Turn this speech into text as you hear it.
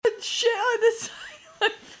shit on the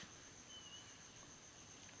sidewalk.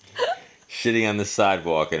 Shitting on the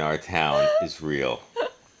sidewalk in our town is real.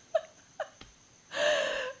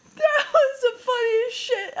 That was the funniest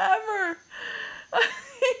shit ever.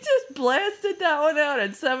 He just blasted that one out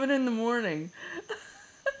at 7 in the morning.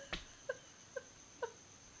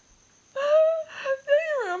 Do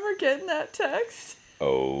you remember getting that text?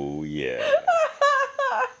 Oh, yeah.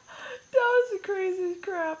 That was the craziest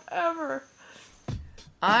crap ever.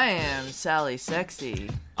 I am Sally Sexy.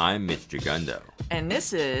 I'm Mitch Jagundo. And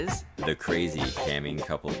this is The Crazy Camming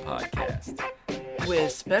Couple Podcast.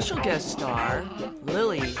 with special guest star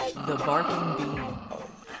Lily the Barking Bean.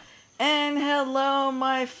 And hello,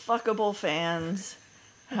 my fuckable fans.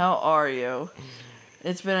 How are you?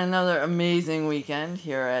 It's been another amazing weekend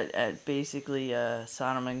here at basically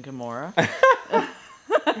Sodom and Gomorrah.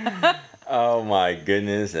 Oh my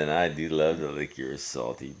goodness, and I do love to lick your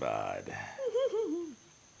salty bod.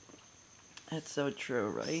 That's so true,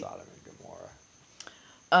 right? Sodom and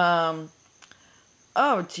Gomorrah.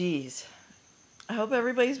 Oh geez. I hope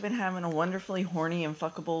everybody's been having a wonderfully horny and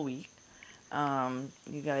fuckable week.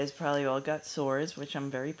 You guys probably all got sores, which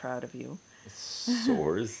I'm very proud of you.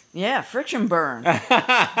 Sores? Yeah, friction burn.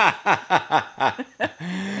 I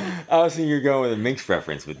was thinking you were going with a Minx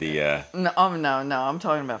reference with the... No, I'm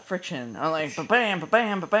talking about friction. I'm like, ba-bam,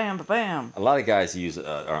 ba-bam, ba-bam, ba-bam. A lot of guys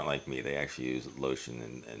aren't like me. They actually use lotion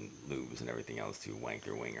and lubes and everything else to wank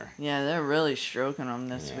their winger. Yeah, they're really stroking them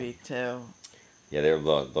this week, too. Yeah, they're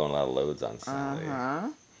blowing a lot of loads on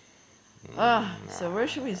Sunday. So where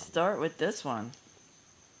should we start with this one?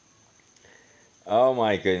 Oh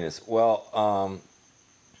my goodness. Well,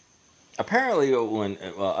 apparently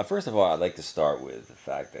first of all, I'd like to start with the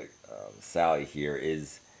fact that Sally here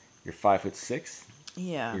you're 5'6".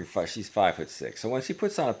 Yeah. She's 5'6". So when she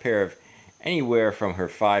puts on a pair of anywhere from her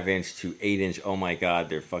 5-inch to 8-inch, oh my God,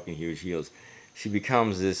 they're fucking huge heels, she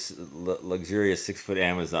becomes this luxurious 6-foot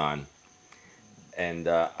Amazon. And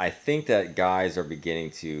I think that guys are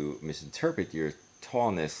beginning to misinterpret your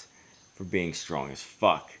tallness for being strong as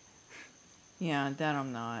fuck. Yeah, that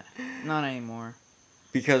I'm not. Not anymore.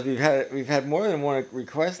 Because we've had more than one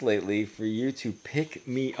request lately for you to pick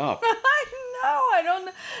me up. I know. I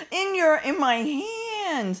don't. In my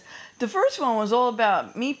hands. The first one was all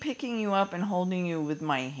about me picking you up and holding you with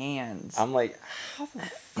my hands. I'm like,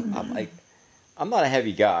 I'm not a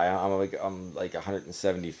heavy guy. I'm like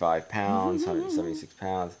 175 pounds, 176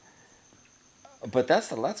 pounds. But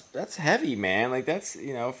that's heavy, man. Like that's,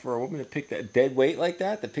 for a woman to pick that dead weight like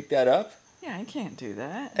that, to pick that up. Yeah, I can't do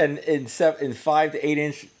that. And in 5 to 8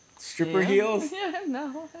 inch stripper heels. Yeah,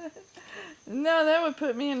 no. No, that would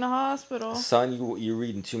put me in the hospital. Son, you're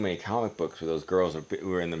reading too many comic books where those girls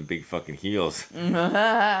were in them big fucking heels,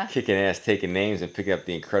 kicking ass, taking names, and picking up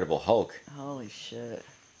the Incredible Hulk. Holy shit.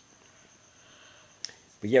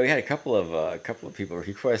 But yeah, we had a couple of people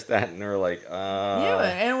request that, and they were like, Yeah,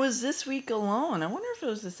 and it was this week alone. I wonder if it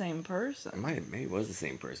was the same person. Maybe it was the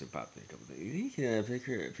same person popped in a couple of days. You think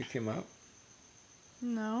you can pick him up?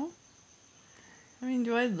 No. I mean,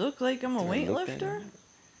 do I look like I'm a weightlifter?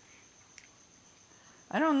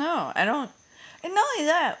 I don't know. And not only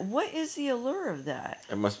that, what is the allure of that?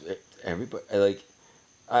 It must be everybody.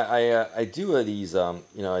 I do these. I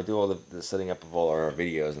do all the setting up of all our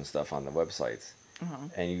videos and stuff on the websites.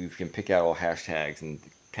 And you can pick out all hashtags and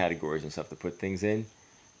categories and stuff to put things in.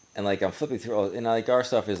 And like I'm flipping through all, and like our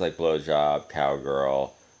stuff is like blowjob,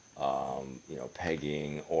 cowgirl,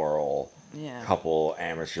 pegging, oral, couple,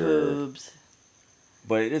 amateur. Boobs.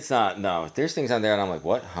 But it's not. No, there's things on there, and I'm like,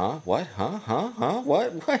 what? Huh? What? Huh?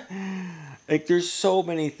 What? Like there's so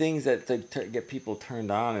many things that to get people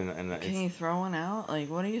turned on, and can you throw one out? Like,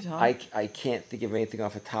 what are you talking? I can't think of anything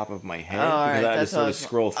off the top of my head because I just sort of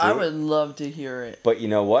scroll through. I would love to hear it. But you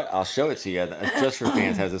know what? I'll show it to you. Just for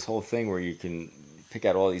Fans has this whole thing where you can pick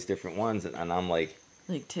out all these different ones, and I'm like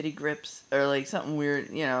titty grips or like something weird,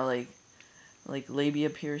 like labia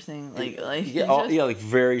piercing, like like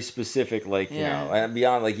very specific, and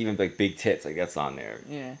beyond like even like big tits, like that's on there,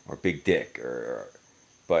 or big dick, or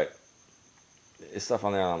but. It's stuff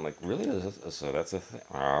on there, and I'm like, really? So that's a thing?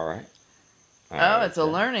 All right. It's a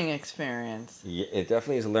learning experience. Yeah, it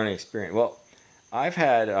definitely is a learning experience. Well, I've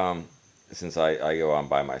had, since I go on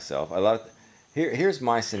by myself, here's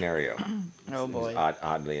my scenario. Oh, boy.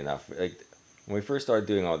 Oddly enough. Like, when we first started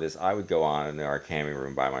doing all this, I would go on in our camming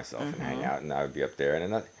room by myself and hang out, and I would be up there.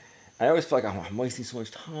 And I always feel like I'm wasting so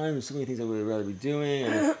much time, and so many things I would rather be doing.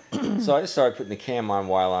 And so I just started putting the cam on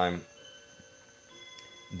while I'm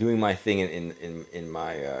doing my thing in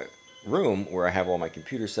my room where I have all my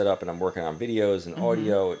computers set up and I'm working on videos and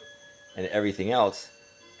audio and everything else.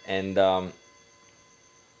 And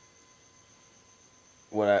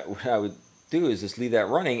what I would do is just leave that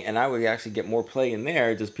running, and I would actually get more play in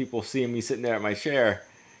there. Just people seeing me sitting there at my chair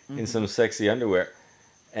in some sexy underwear,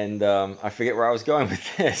 and I forget where I was going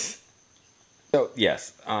with this. So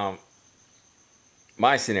yes,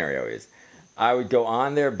 my scenario is I would go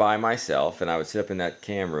on there by myself, and I would sit up in that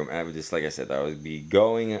cam room, and I would just, like I said, I would be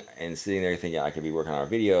going and sitting there thinking, I could be working on our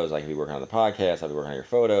videos, I could be working on the podcast, I could be working on your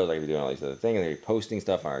photos, I could be doing all these other things, I could be posting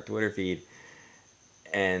stuff on our Twitter feed.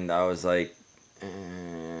 And I was like,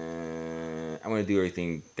 I'm going to do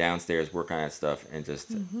everything downstairs, work on that stuff, and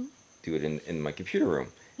just do it in my computer room.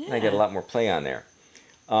 Yeah. And I get a lot more play on there.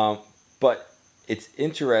 But it's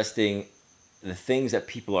interesting the things that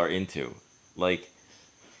people are into. Like,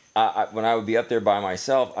 when I would be up there by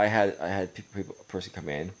myself, I had a person come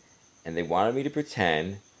in, and they wanted me to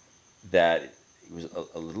pretend that he was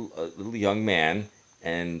a little young man,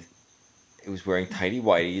 and he was wearing tighty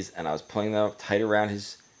whities, and I was pulling them up tight around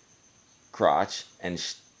his crotch and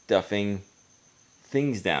stuffing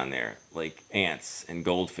things down there like ants and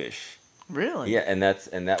goldfish. Really? Yeah, and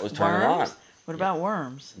that was turning him on. What about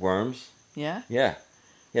worms? Worms? Yeah. Yeah.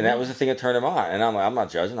 Yeah, that was the thing that turned him on, and I'm not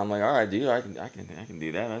judging. I'm like, all right, dude, I can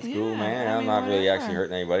do that. That's cool, man. I'm not really actually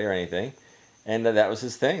hurting anybody or anything, and that was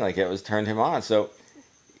his thing. Like, it was turned him on. So,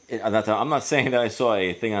 I'm not saying that I saw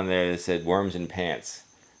a thing on there that said worms in pants,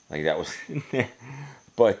 like that was in there,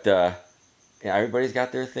 but yeah, everybody's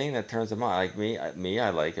got their thing that turns them on. Like me,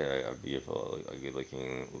 I like a beautiful, a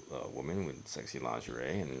good-looking woman with sexy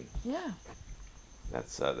lingerie, and yeah,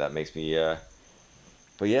 that makes me.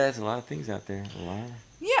 But yeah, there's a lot of things out there. A lot.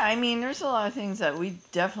 Yeah, I mean, there's a lot of things that we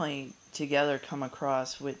definitely together come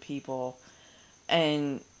across with people,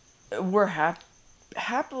 and we're happy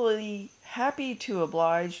to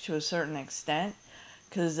oblige to a certain extent,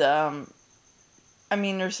 because I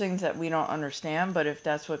mean, there's things that we don't understand, but if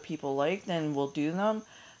that's what people like, then we'll do them.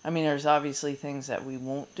 I mean, there's obviously things that we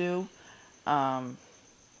won't do, like,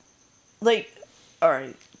 all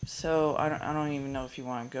right. So, I don't even know if you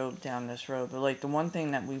want to go down this road, but, like, the one thing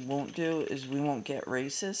that we won't do is we won't get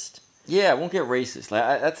racist. Yeah, won't get racist.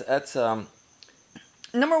 Like, that's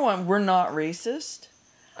Number one, we're not racist.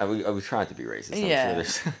 I was trying to be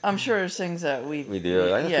racist. I'm sure there's things that we do.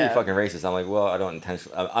 Like, that's pretty fucking racist. I'm like, well,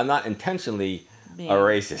 I'm not intentionally a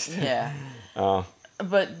racist. Yeah.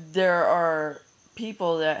 But there are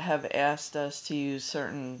people that have asked us to use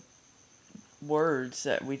certain words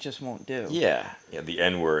that we just won't do. Yeah, the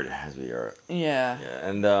N-word, as we are. Yeah. Yeah,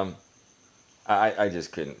 and I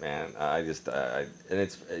just couldn't, man. I'm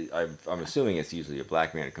assuming it's usually a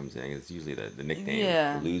black man that comes in. It's usually the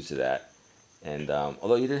nickname alludes to that. And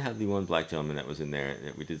although you did have the one black gentleman that was in there,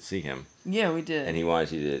 we did see him. Yeah, we did. And he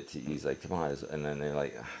wanted you to he's like, come on, and then they're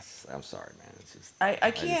like, I'm sorry, man. It's just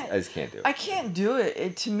I can't. I just can't do it. I can't do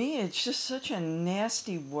it. To me, it's just such a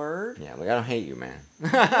nasty word. Yeah, like, I don't hate you, man.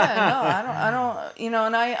 I don't. You know,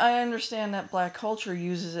 and I understand that black culture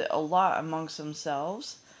uses it a lot amongst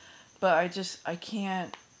themselves, but I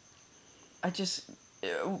can't.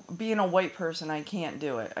 Being a white person, I can't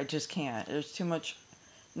do it. I just can't. There's too much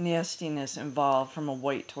nastiness involved from a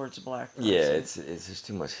white towards a black person. Yeah, it's just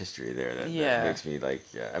too much history there that makes me like.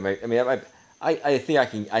 Yeah, I think I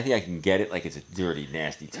can get it. Like, it's a dirty,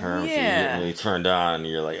 nasty term. Yeah. So you get really turned on, and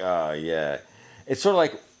you're like, oh yeah. It's sort of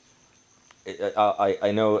like.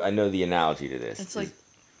 I know the analogy to this. It's like,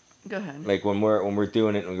 go ahead. Like when we're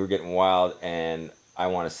doing it and we're getting wild, and I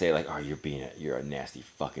want to say like, oh, you're a nasty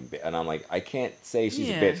fucking bitch, and I'm like, I can't say she's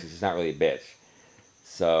a bitch because she's not really a bitch.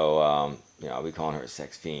 So I'll be calling her a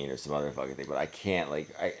sex fiend or some other fucking thing, but I can't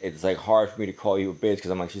it's like hard for me to call you a bitch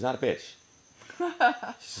because I'm like, she's not a bitch.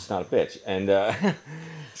 She's just not a bitch, and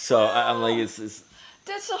so I'm like, it's.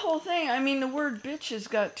 That's the whole thing. I mean, the word bitch has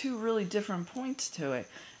got two really different points to it.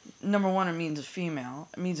 Number one, it means a female.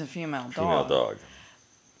 It means a female dog. Female dog.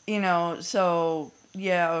 You know, so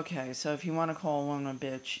yeah, okay. So if you want to call a woman a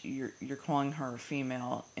bitch, you're calling her a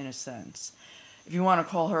female in a sense. If you want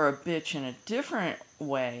to call her a bitch in a different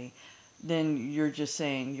way, then you're just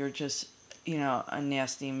saying you're just, a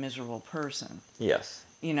nasty, miserable person. Yes.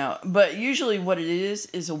 But usually what it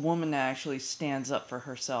is a woman that actually stands up for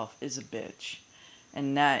herself is a bitch.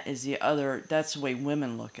 And that's the way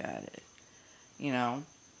women look at it.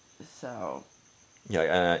 So.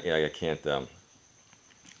 Yeah, I can't,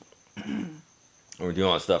 we're doing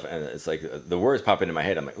all this stuff, and it's like the words pop into my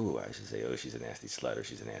head. I'm like, ooh, I should say, oh, she's a nasty slut, or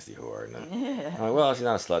she's a nasty whore. And then, I'm like, well, she's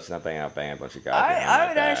not a slut. She's not banging a bunch of guys. I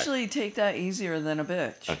would actually take that easier than a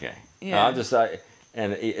bitch. Okay. Yeah. I'm just I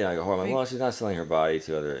go, I'm like, well, she's not selling her body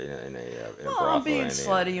to other in a brothel. I'm being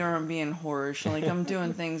slutty or I'm being whorish. Like, I'm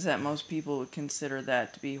doing things that most people would consider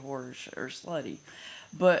that to be whorish or slutty.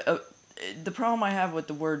 But the problem I have with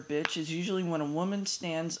the word bitch is usually when a woman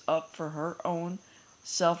stands up for her own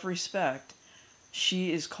self-respect,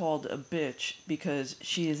 she is called a bitch because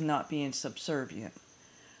she is not being subservient.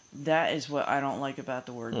 That is what I don't like about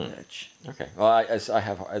the word bitch. Okay. Well, I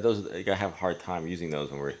have a hard time using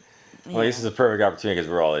those when we're. Well, this is a perfect opportunity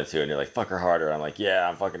because we're all into it. And you're like, fuck her harder. I'm like, yeah,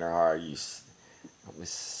 I'm fucking her hard. Jeez.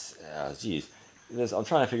 I'm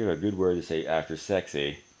trying to figure out a good word to say after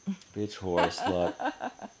sexy. Bitch, whore, slut.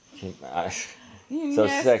 You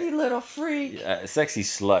nasty little freak. Sexy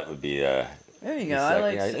slut would be. There you go. I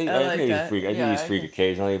like that. Freak. I do use freak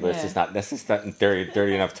occasionally, but it's just not. That's just not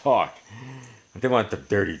dirty enough talk. They want the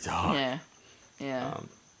dirty talk. Yeah.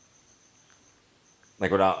 Like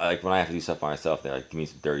when I have to do stuff by myself, they're like, give me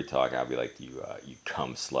some dirty talk. I'll be like, you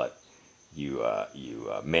cum slut, you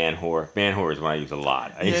man whore. Man whore is one I use a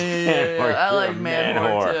lot. Yeah. I like man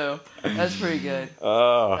whore too. That's pretty good.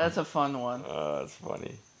 Oh, that's a fun one. That's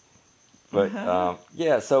funny.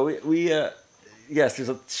 But so we yes, there's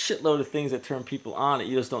a shitload of things that turn people on that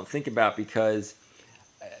you just don't think about because.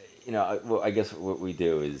 Well, I guess what we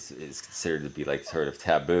do is considered to be like sort of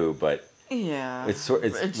taboo, but it's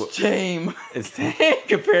tame. It's tame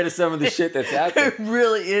compared to some of the shit that's out there. It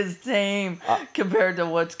really is tame compared to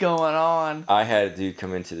what's going on. I had to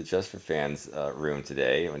come into the Just for Fans room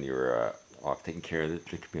today when you were off taking care of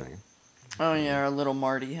the chameleon. Oh yeah, our little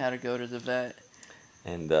Marty had to go to the vet,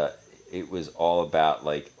 and it was all about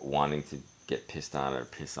like wanting to get pissed on or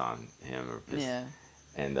piss on him or piss. Yeah.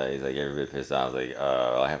 And he's like, everybody pissed off. I was like,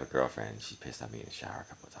 I have a girlfriend. She pissed on me in the shower a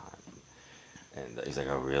couple of times. And he's like,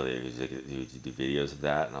 oh, really? He's like, do you do videos of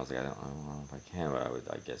that? And I was like, I don't know if I can,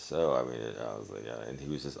 but I guess so. I mean, I was like, and he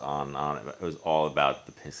was just on it. It was all about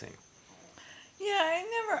the pissing. Yeah,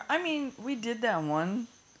 we did that one.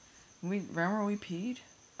 Remember we peed?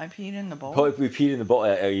 I peed in the bowl. Oh, we peed in the bowl.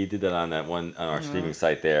 You did that on that one, on our streaming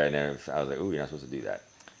site there. And then I was like, ooh, you're not supposed to do that.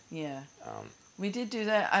 Yeah. We did do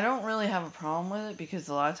that. I don't really have a problem with it because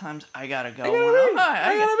a lot of times I gotta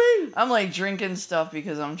go. I'm like drinking stuff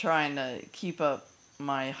because I'm trying to keep up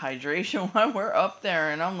my hydration while we're up there.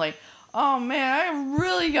 And I'm like, oh man, I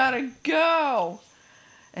really gotta go.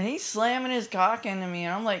 And he's slamming his cock into me.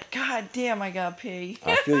 And I'm like, God damn, I gotta pee.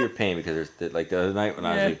 I feel your pain because there's like the other night when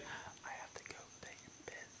I was like,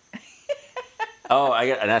 oh,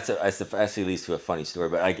 and that's actually leads to a funny story.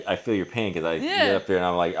 But I feel your pain because I get up there and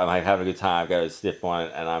I'm like having a good time. I've got a stiff one,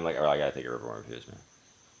 and I'm like, I gotta take a riverboat piss, man.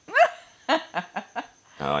 I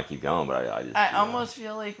don't want to keep going, but I just. I almost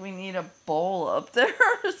feel like we need a bowl up there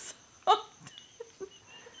or something.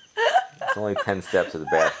 It's only 10 steps to the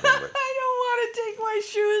bathroom. But. I don't want to take my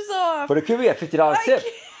shoes off. But it could be a $50 tip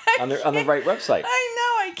on the right website. I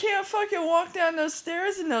know. I can't fucking walk down those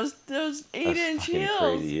stairs in those 8-inch heels.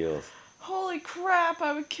 Crazy heels. Holy crap!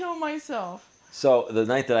 I would kill myself. So the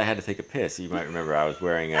night that I had to take a piss, you might remember I was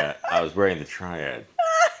wearing the Triad.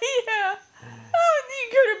 Yeah. Oh, you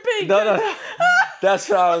could have picked. No. That's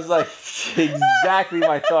what I was like. Exactly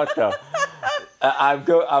my thought though.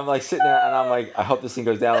 I'm like sitting there and I'm like, I hope this thing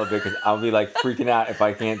goes down a little bit because I'll be like freaking out if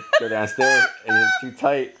I can't go downstairs and it's too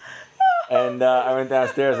tight. And I went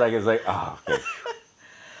downstairs like it's like, oh, okay.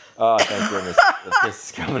 Oh, thank goodness, the piss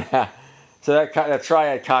is coming out. So that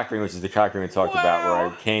Triad cock ring, which is the cock ring we talked about, where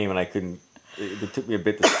I came and I couldn't. It took me a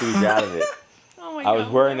bit to squeeze out of it. Oh my God. I was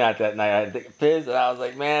wearing that night. I had to take a piss, and I was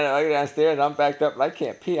like, man, I go downstairs and I'm backed up and I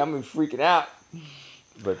can't pee. I'm freaking out.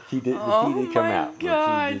 But he did. The pee did come out.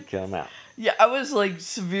 God. The pee did come out. Yeah, I was like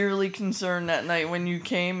severely concerned that night when you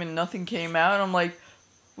came and nothing came out. I'm like,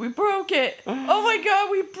 we broke it. Oh my God,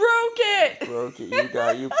 we broke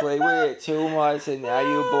it. You play with it too much, and now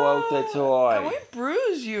you broke the toy. And we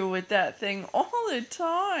bruise you with that thing all the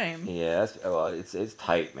time. Yeah, it's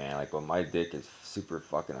tight, man. Like when my dick is super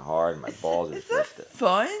fucking hard, and my balls are. Is that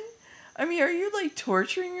fun? I mean, are you like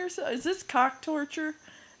torturing yourself? Is this cock torture?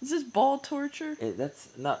 Is this ball torture?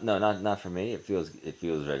 That's not for me. It feels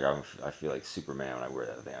like I feel like Superman when I wear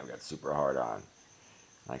that thing. I've got super hard on.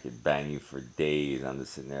 I could bang you for days. I'm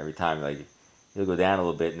just sitting there every time. Like you'll go down a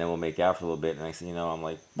little bit, and then we'll make out for a little bit. And next thing you know, I'm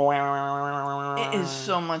like. It is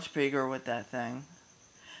so much bigger with that thing.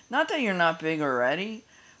 Not that you're not big already,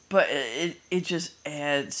 but it just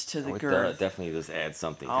adds to the girth. Definitely just adds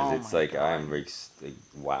something because it's like God. I'm like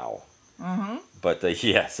wow. Mm-hmm. But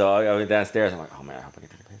yeah, so I went downstairs. I'm like, oh man, I hope I can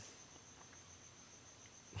take a piss.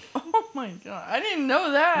 Oh my God, I didn't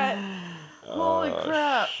know that. Holy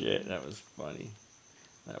crap! Shit, that was funny.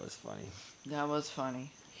 That was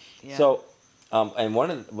funny. Yeah. So, and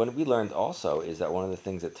what we learned also is that one of the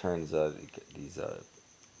things that turns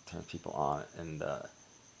turns people on, and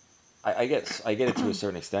I get it to a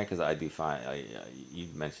certain extent because I do find you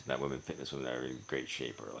mentioned that fitness women that are in great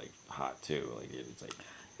shape are like hot too. Like it's like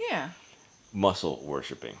Yeah. muscle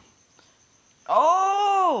worshiping.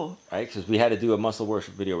 Oh. Right, because we had to do a muscle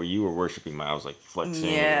worship video where you were worshiping I was like flexing.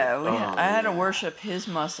 Yeah, I had to worship his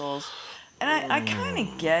muscles. And I kind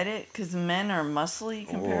of get it, because men are muscly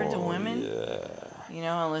compared to women. Yeah. You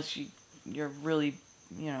know, unless you're really,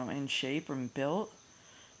 in shape and built.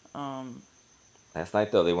 Last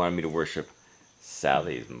night, though, they wanted me to worship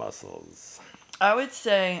Sally's muscles. I would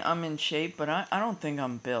say I'm in shape, but I don't think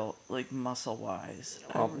I'm built, like, muscle-wise.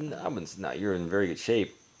 Well, no, you're in very good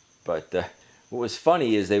shape. But what was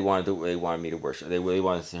funny is they wanted me to worship. They really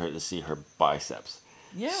wanted her to see her biceps.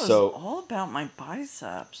 Yeah, it was all about my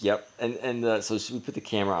biceps. Yep, and so we put the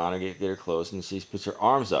camera on her, get her close, and she puts her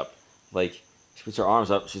arms up. Like, she puts her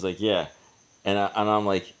arms up, she's like, yeah. And I'm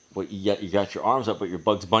like, well, you got your arms up, but you're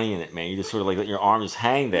Bugs Bunny in it, man. You just sort of like let your arms just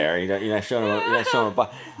hang there. You're not showing them.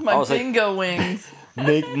 My bingo wings. I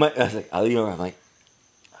was like, I'm like,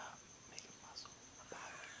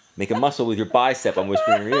 make a muscle with your bicep. I'm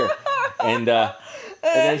whispering in her ear, and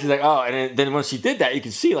then she's like, oh, and then when she did that, you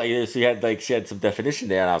can see like she had some definition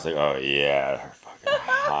there, and I was like, oh yeah, her fucking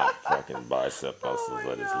hot fucking bicep muscles.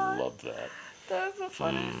 I just love that. That's the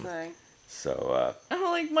funniest thing. So, I'm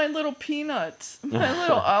like my little peanuts, my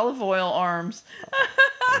little olive oil arms.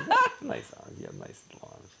 Nice arms. You have nice little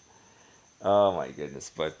arms. Oh my goodness!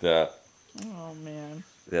 But oh man,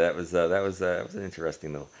 yeah, that was an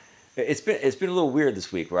interesting little. It's been a little weird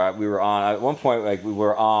this week. Where we were on at one point, like we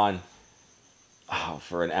were on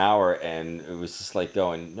for an hour, and it was just like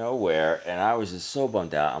going nowhere, and I was just so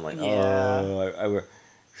bummed out. I'm like, oh,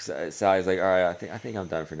 Sally's like, all right, I think I'm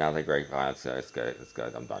done for now. I was like, great, fine, it's good,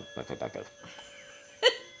 I'm done.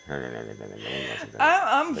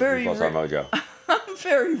 I'm very mojo. I'm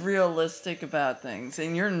very realistic about things,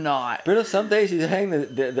 and you're not. But some days you hang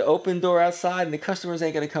the open door outside, and the customers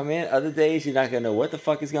ain't gonna come in. Other days you're not gonna know what the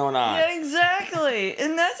fuck is going on. Yeah, exactly,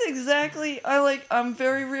 and that's exactly. I'm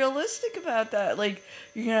very realistic about that. Like,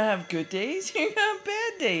 you're gonna have good days, you're gonna have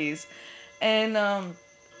bad days, and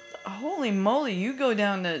holy moly, you go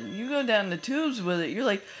down the tubes with it. You're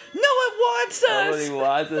like, no one wants us. Nobody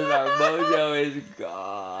wants us. Our mojo is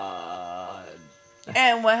gone.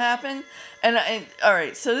 And what happened? And all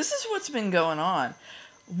right, so this is what's been going on.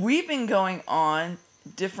 We've been going on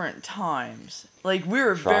different times. Like we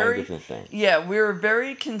were different things. Yeah, we were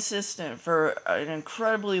very consistent for an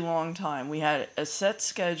incredibly long time. We had a set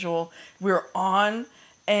schedule. We were on,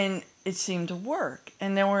 and it seemed to work.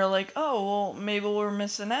 And then we were like, oh, well, maybe we're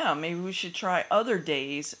missing out. Maybe we should try other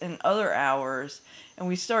days and other hours. And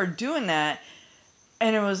we started doing that.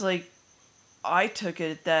 And it was like, I took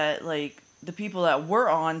it that, like, the people that were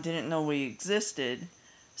on didn't know we existed.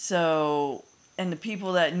 So, and the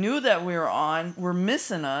people that knew that we were on were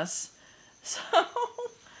missing us. So,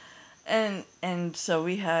 and so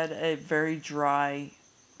we had a very dry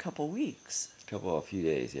couple weeks. A few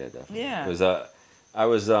days, yeah, definitely. Yeah. Because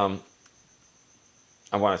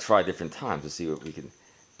I want to try different times to see what we can.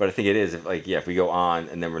 But I think it is if we go on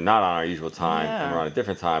and then we're not on our usual time and we're on a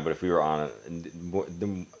different time. But if we were on,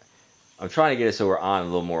 I'm trying to get it so we're on a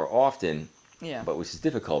little more often. Yeah. But which is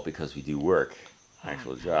difficult because we do work,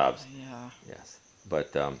 actual jobs. Yeah. Yes.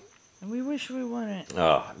 But and we wish we wouldn't.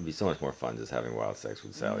 Oh, it'd be so much more fun just having wild sex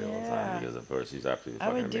with Sally all the time because of course she's absolutely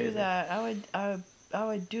fucking amazing. I would do that. I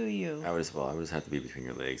would do you. I would as well. I would just have to be between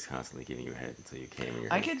your legs, constantly giving you a head until you came in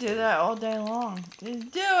your I head. could do that all day long.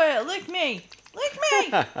 Just do it. Lick me. Lick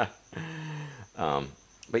me.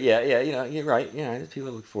 But yeah, you're right. There's people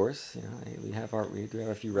that look for us. We do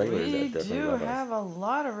have a few regulars. We that definitely do love have us. a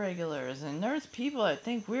lot of regulars, and there's people that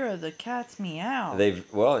think we're the cat's meow. I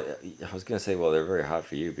was gonna say, they're very hot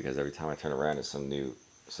for you because every time I turn around, there's some new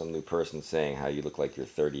person saying how you look like you're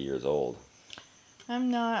 30 years old. I'm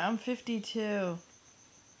not. I'm 52.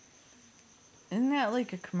 Isn't that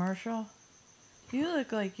like a commercial? You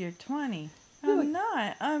look like you're 20. I'm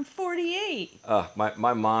not. I'm 48.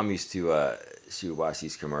 My mom used to she would watch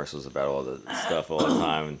these commercials about all the stuff all the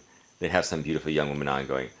time, and they'd have some beautiful young woman on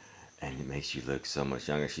going, and it makes you look so much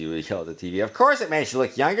younger. She would yell at the TV, of course it makes you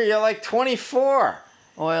look younger. You're like 24.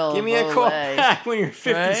 Give me a call back when you're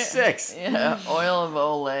 56. Right? Yeah, oil of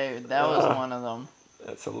Olay. That was one of them.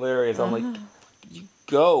 That's hilarious. I'm like, you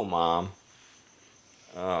go, Mom.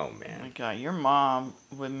 Oh, man. Oh, my God. Your mom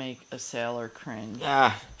would make a sailor cringe.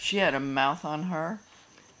 She had a mouth on her.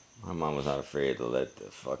 My mom was not afraid to let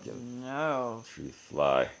the fucking truth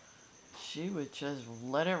fly. She would just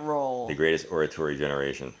let it roll. The greatest oratory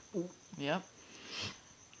generation. Yep.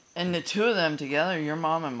 And the two of them together, your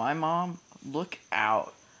mom and my mom, look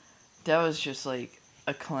out. That was just like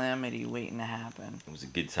a calamity waiting to happen. It was a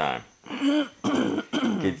good time.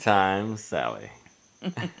 Good time, Sally.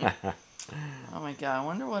 Oh my god, I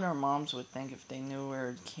wonder what our moms would think if they knew we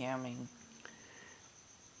were camming.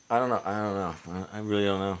 I don't know. I really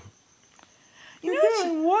don't know. You You're know,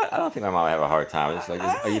 doing what? I don't think my mom would have a hard time. It's like,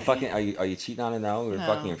 are you fucking? Are you cheating on her now? We're No.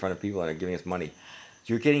 fucking in front of people and are giving us money.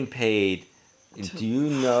 You're getting paid. Do you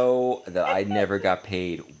know that I never got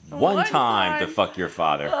paid one time to fuck your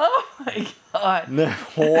father? Oh my god. No,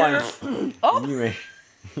 once. Oh.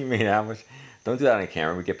 You made how much? Don't do that on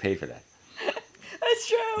camera. We get paid for that. That's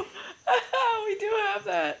true. We do have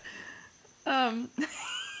that.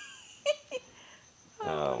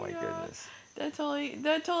 Oh my God. goodness. That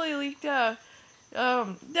totally leaked out.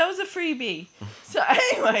 That was a freebie. So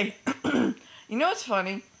anyway, you know what's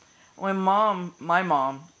funny? When my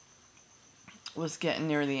mom was getting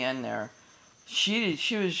near the end there, she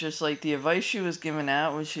was just like, the advice she was giving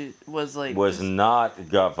out was like not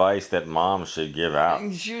the advice that mom should give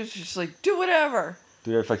out. She was just like, do whatever.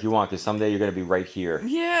 Do whatever the fuck you want, because someday you're gonna be right here.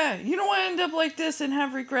 Yeah, you don't want to end up like this and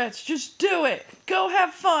have regrets. Just do it. Go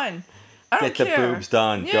have fun. I don't Get care. the boobs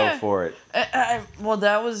done. Yeah. Go for it. Well,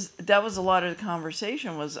 that was a lot of the conversation.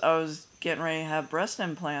 I was getting ready to have breast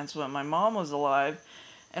implants when my mom was alive,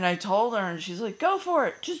 and I told her, and she's like, "Go for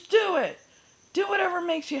it. Just do it. Do whatever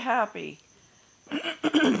makes you happy."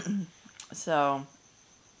 So,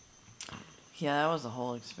 yeah, that was a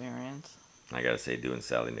whole experience. I gotta say, doing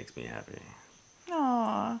Sally makes me happy.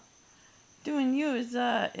 Aw, doing you is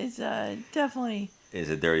definitely. It's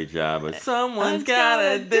a dirty job, but someone's Someone's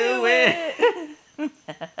gotta do it.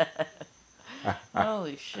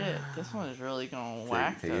 Holy shit, this one is really gonna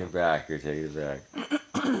whack Take them. it back. You're taking it back.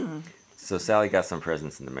 So Sally got some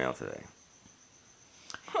presents in the mail today.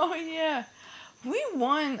 Oh yeah, we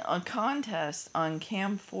won a contest on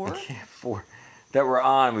Cam 4. Cam 4 that we're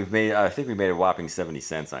on. I think we made a whopping 70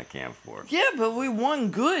 cents on Cam 4. Yeah, but we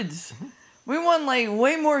won goods. We won like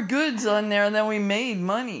way more goods on there than we made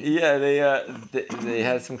money. Yeah, they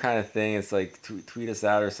had some kind of thing. It's like tweet us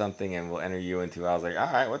out or something, and we'll enter you into. I was like,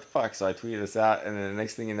 all right, what the fuck? So I tweeted us out, and then the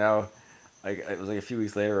next thing you know, it was like a few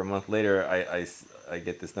weeks later, or a month later, I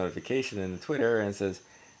get this notification in Twitter, and it says,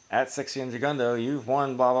 at Section Jagundo, you've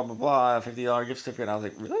won blah blah blah blah, a $50 gift certificate. And I was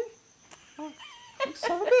like, really? Oh, you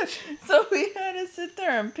son of a bitch. So we had to sit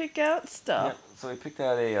there and pick out stuff. Yeah, so I picked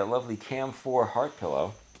out a lovely Cam 4 heart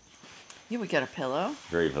pillow. Yeah, we got a pillow.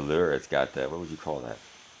 Very velour. It's got what would you call that?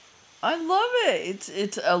 I love it.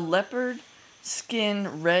 It's a leopard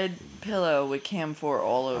skin red pillow with Cam 4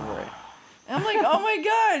 all over it. And I'm like, oh my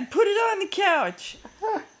god, put it on the couch.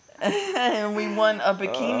 And we won a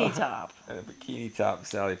bikini top. And a bikini top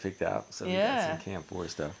Sally picked out. So we got some Cam 4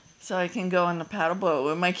 stuff. So I can go on the paddle boat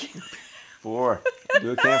with my Cam 4.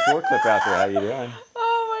 Do a Cam 4 clip out there. How you doing?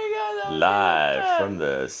 Oh my god. Live from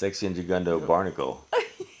the Section Jagundo Barnacle.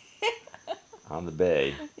 On the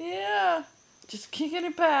bay. Yeah. Just kicking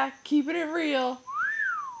it back, keeping it real.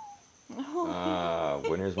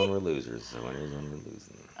 Winners when we're losers. Winners when we're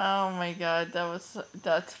losing. Oh my god,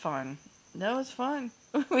 that's fun. That was fun.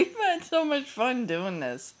 We've had so much fun doing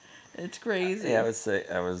this. It's crazy. Yeah, I would say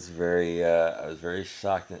I was very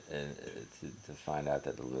shocked to find out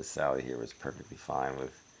that Liz Sally here was perfectly fine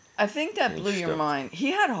with. I think that blew your mind.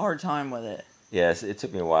 He had a hard time with it. Yes, it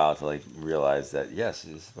took me a while to realize that. Yes,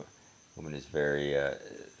 this woman is very. I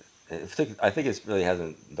think it really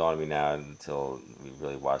hasn't dawned on me now until we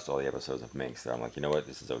really watched all the episodes of Minx. That I'm like, you know what,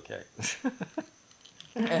 this is okay.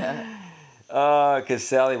 Because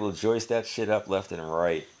Sally will joist that shit up left and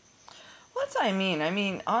right. What's I mean? I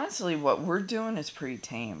mean, honestly, what we're doing is pretty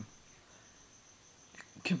tame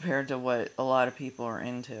compared to what a lot of people are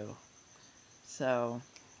into. So.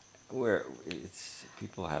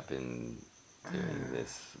 People have been doing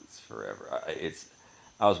this forever.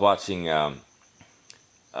 I was watching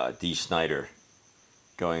Dee Snider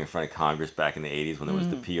going in front of Congress back in the 80s when there was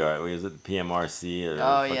the PMRC?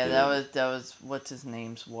 Oh yeah, that was what's his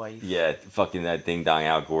name's wife. Yeah, fucking that ding dong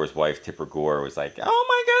Al Gore's wife, Tipper Gore, was like, oh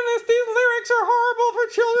my goodness, these lyrics are horrible for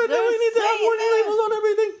children. We need to have warning labels on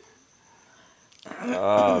everything.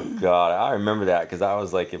 Oh god, I remember that because I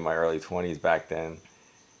was like in my early 20s back then.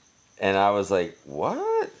 And I was like,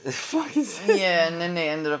 what? The fuck is this? Yeah, and then they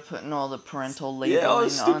ended up putting all the parental labeling all the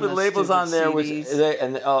stupid labels on there. CDs.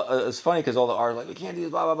 It's funny because all the artists like, we can't do this,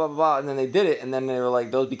 blah, blah, blah, blah. And then they did it. And then they were like,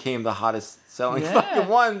 those became the hottest selling fucking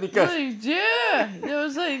one because... Yeah, it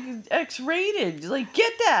was like X-rated. Like,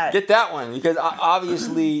 get that. Get that one. Because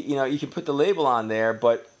obviously, you can put the label on there,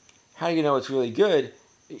 but how do you know it's really good?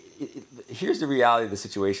 Here's the reality of the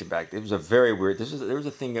situation back then. It was a very weird... There was a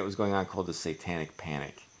thing that was going on called the Satanic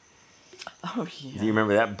Panic. Oh yeah. Do you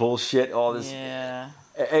remember that bullshit? All this. Yeah.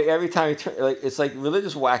 Every time you turn, like, it's like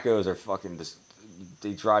religious wackos are fucking just.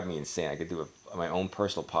 They drive me insane. I could do my own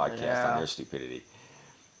personal podcast on their stupidity.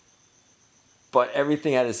 But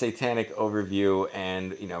everything had a satanic overview,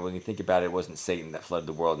 and when you think about it, it wasn't Satan that flooded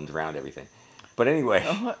the world and drowned everything. But anyway,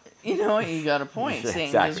 you know what? You got a point. Satan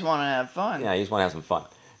exactly. just want to have fun. Yeah, he just want to have some fun.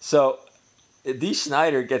 So D.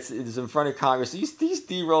 Snyder is in front of Congress. These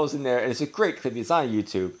D rolls in there, and it's a great clip. It's on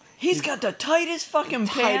YouTube. He's got the tightest fucking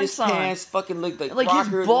pants on. Fucking look like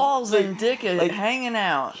his balls and dick is hanging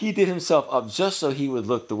out. He did himself up just so he would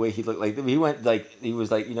look the way he looked. Like he went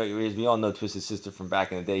we all know Twisted Sister from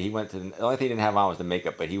back in the day. He went to the only thing he didn't have on was the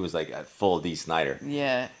makeup, but he was like a full D. Snyder.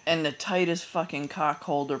 Yeah, and the tightest fucking cock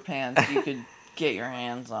holder pants you could get your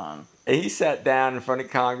hands on. And he sat down in front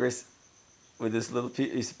of Congress with this little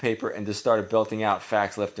piece of paper and just started belting out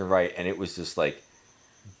facts left and right, and it was just like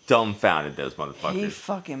dumbfounded those motherfuckers. He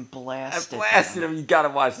fucking blasted. I blasted him. You gotta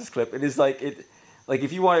watch this clip. It is like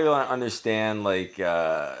if you want to understand like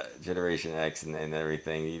Generation X and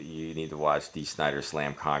everything, you need to watch D. Snyder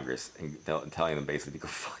slam Congress and telling them basically to go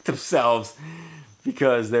fuck themselves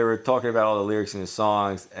because they were talking about all the lyrics in the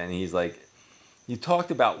songs, and he's like, you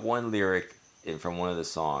talked about one lyric from one of the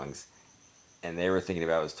songs, and they were thinking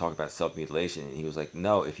about talking about self-mutilation, and he was like,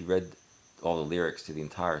 no, if you read all the lyrics to the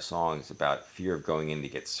entire song, it's about fear of going in to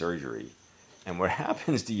get surgery and what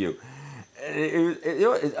happens to you. And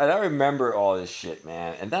I remember all this shit,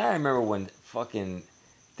 man. And then I remember when fucking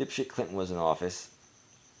dipshit Clinton was in office,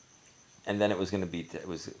 and then it was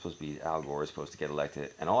supposed to be Al Gore was supposed to get elected,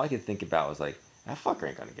 and all I could think about was like, that fucker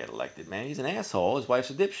ain't gonna get elected, man. He's an asshole. His wife's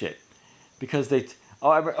a dipshit. Because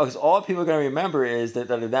all people are going to remember is that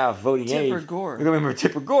they're now voting age. Tipper Gore. They're going to remember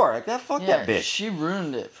Tipper Gore. Like, fuck that bitch. She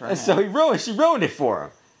ruined it for him. So she ruined it for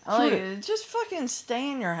him. Just fucking stay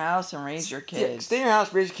in your house and raise your kids. Yeah, stay in your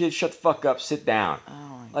house, raise your kids, shut the fuck up, sit down.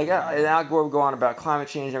 Oh my God. And Al Gore would go on about climate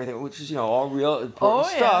change and everything, which is, all real important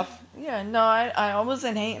stuff. Yeah, no, I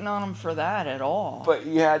wasn't hating on him for that at all. But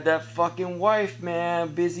you had that fucking wife,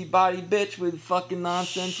 man, busybody bitch with fucking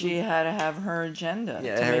nonsense. She had to have her agenda to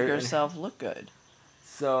make herself look good.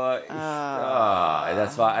 So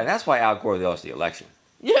that's why Al Gore lost the election.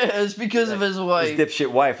 Yeah, it's because of his wife. His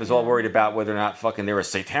dipshit wife was all worried about whether or not fucking there were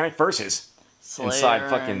satanic verses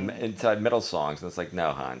inside metal songs, and it's like,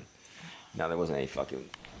 no, hon, no, there wasn't any fucking.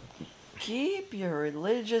 Keep your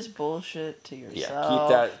religious bullshit to yourself. Yeah, keep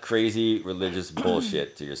that crazy religious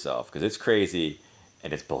bullshit to yourself, because it's crazy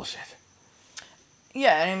and it's bullshit.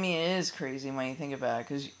 Yeah, I mean, it is crazy when you think about it,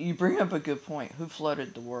 because you bring up a good point. Who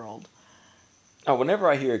flooded the world? Oh, whenever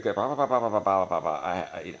I hear it go, I go,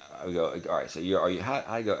 all right. So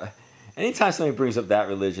I go. Anytime somebody brings up that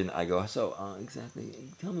religion, I go. So exactly,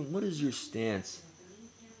 tell me, what is your stance?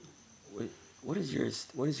 What is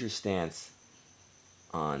your stance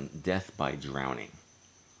on death by drowning?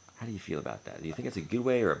 How do you feel about that? Do you think it's a good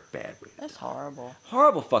way or a bad way? That's horrible.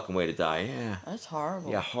 Horrible fucking way to die. Yeah. That's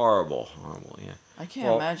horrible. Yeah, horrible. Yeah. I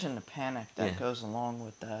can't imagine the panic that goes along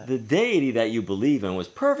with that. The deity that you believe in was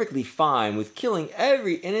perfectly fine with killing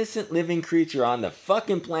every innocent living creature on the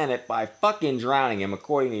fucking planet by fucking drowning him,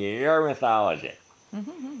 according to your mythology.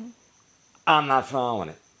 I'm not following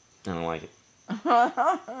it. I don't like it.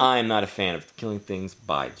 I'm not a fan of killing things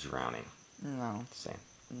by drowning. No. Same.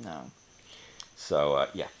 No. So,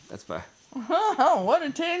 yeah, that's fine. What a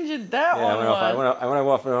tangent that one was. I went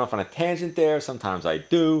off on a tangent there. Sometimes I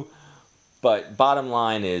do. But bottom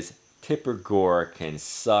line is, Tipper Gore can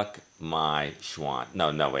suck my schwan.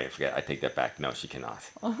 No, wait, forget. I take that back. No, she cannot.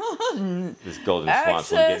 This golden schwan's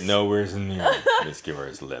will get nowhere near Miss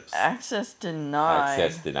Gore's lips. Access denied.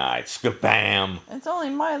 Access denied. Skabam! It's only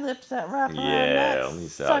my lips that wrap around that only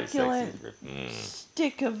succulent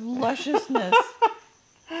stick of lusciousness.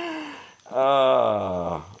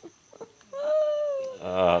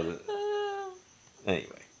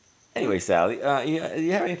 Anyway, Sally, you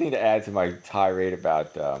have anything to add to my tirade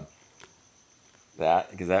about that?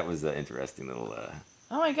 Because that was an interesting little.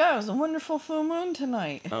 Oh my God! It was a wonderful full moon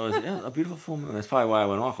tonight. Oh, it was a beautiful full moon. That's probably why I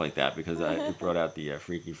went off like that, because it brought out the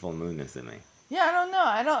freaky full moonness in me. Yeah, I don't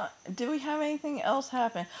know. Did we have anything else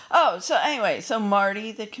happen? Oh, so anyway,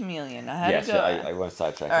 Marty the chameleon. I had to go. I went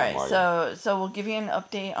sidetracked on Marty. All right, so we'll give you an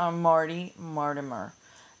update on Marty Mortimer.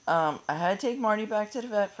 I had to take Marty back to the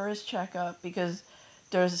vet for his checkup because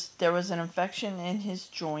there was an infection in his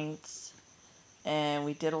joints, and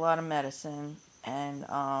we did a lot of medicine, and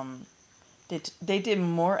they did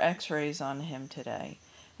more X-rays on him today,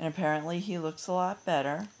 and apparently he looks a lot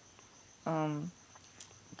better.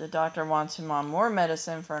 The doctor wants him on more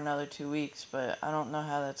medicine for another 2 weeks, but I don't know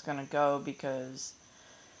how that's going to go because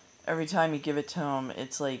every time you give it to him,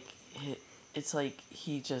 it's like it's like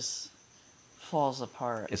he just falls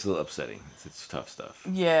apart. It's a little upsetting. It's tough stuff.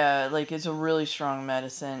 Yeah, like it's a really strong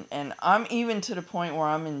medicine, and I'm even to the point where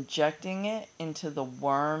I'm injecting it into the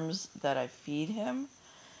worms that I feed him,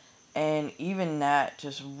 and even that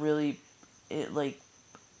just really, it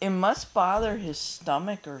must bother his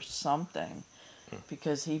stomach or something,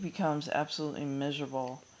 because he becomes absolutely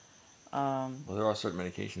miserable. Well, there are certain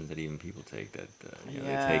medications that even people take that they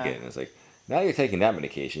take it, and it's like, now you're taking that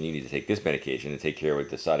medication, you need to take this medication to take care of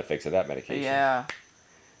the side effects of that medication. Yeah.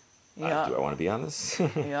 Do I want to be on this?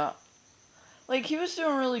 Yeah. Like, he was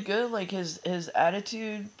doing really good. Like, his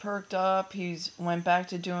attitude perked up. He's went back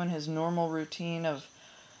to doing his normal routine of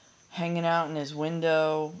hanging out in his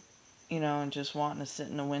window, and just wanting to sit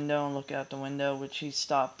in the window and look out the window, which he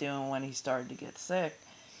stopped doing when he started to get sick.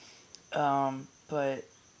 But,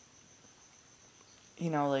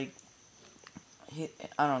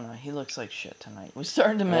 I don't know. He looks like shit tonight. We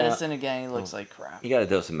started the medicine again. He looks like crap. You got a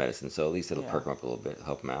dose of medicine, so at least it'll perk him up a little bit,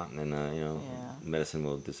 help him out, and then Yeah. medicine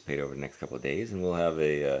will dissipate over the next couple of days, and we'll have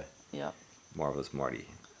a marvelous Marty.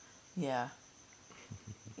 Yeah.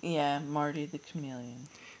 Yeah, Marty the Chameleon.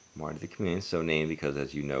 Marty the Chameleon, so named because,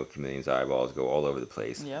 as you know, chameleons' eyeballs go all over the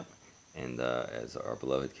place. Yep. And as our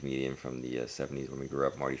beloved comedian from the 70s when we grew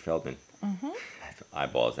up, Marty Feldman, had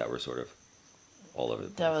eyeballs that were sort of all over the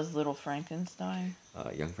place. That was Little Frankenstein?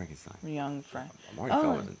 Young Frankenstein. Marty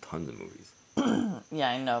Feldman's in tons of movies. Yeah,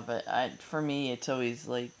 I know, but for me, it's always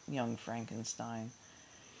like Young Frankenstein.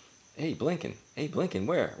 Hey, Blinken,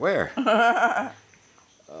 where?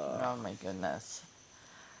 Oh my goodness.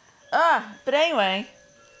 But anyway,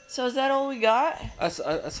 so is that all we got?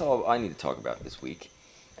 That's all I need to talk about this week.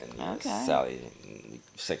 And Sally,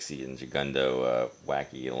 sexy and Jagundo,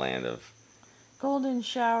 wacky land of golden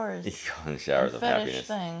showers. Golden showers of happiness.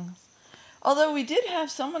 Things. Although we did have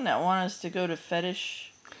someone that wanted us to go to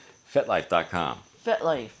FetLife.com.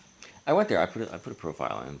 FetLife. I went there. I put a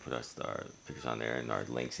profile in, put our pictures on there and our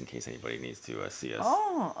links in case anybody needs to see us.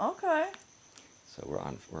 Oh, okay. So we're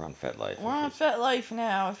on FetLife. We're on FetLife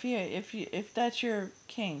now. If that's your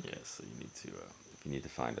kink. Yeah. So you need to if you need to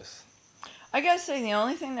find us. I gotta say, the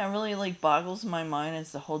only thing that really boggles my mind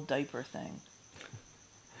is the whole diaper thing.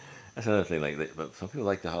 That's another thing. But some people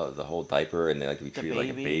like the whole diaper, and they like to be treated like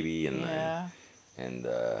a baby, and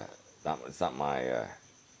it's not my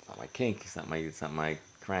kink. It's not my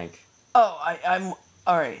crank. Oh, I'm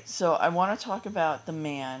all right. So I want to talk about the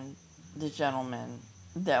gentleman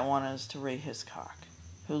that wanted us to rate his cock,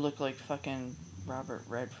 who looked like fucking Robert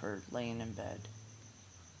Redford laying in bed.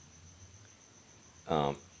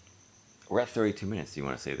 We're at 32 minutes. Do you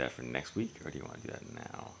want to save that for next week, or do you want to do that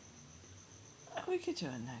now? We could do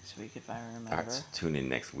it next week if I remember. All right, so tune in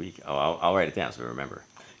next week. Oh, I'll write it down so we remember.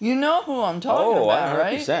 You know who I'm talking about, 100%.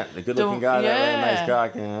 right? 100%. The good-looking guy, that really nice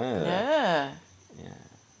cock. Yeah.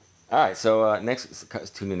 All right, so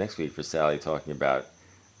tune in next week for Sally talking about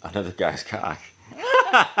another guy's cock.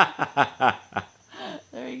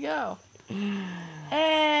 There you go.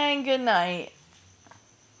 And good night.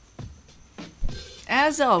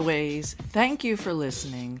 As always, thank you for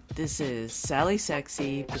listening. This is Sally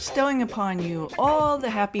Sexy, bestowing upon you all the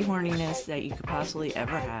happy horniness that you could possibly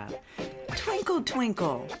ever have. Twinkle,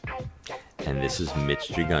 twinkle. And this is Mitch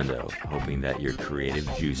Jagundo, hoping that your creative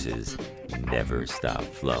juices never stop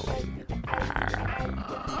flowing.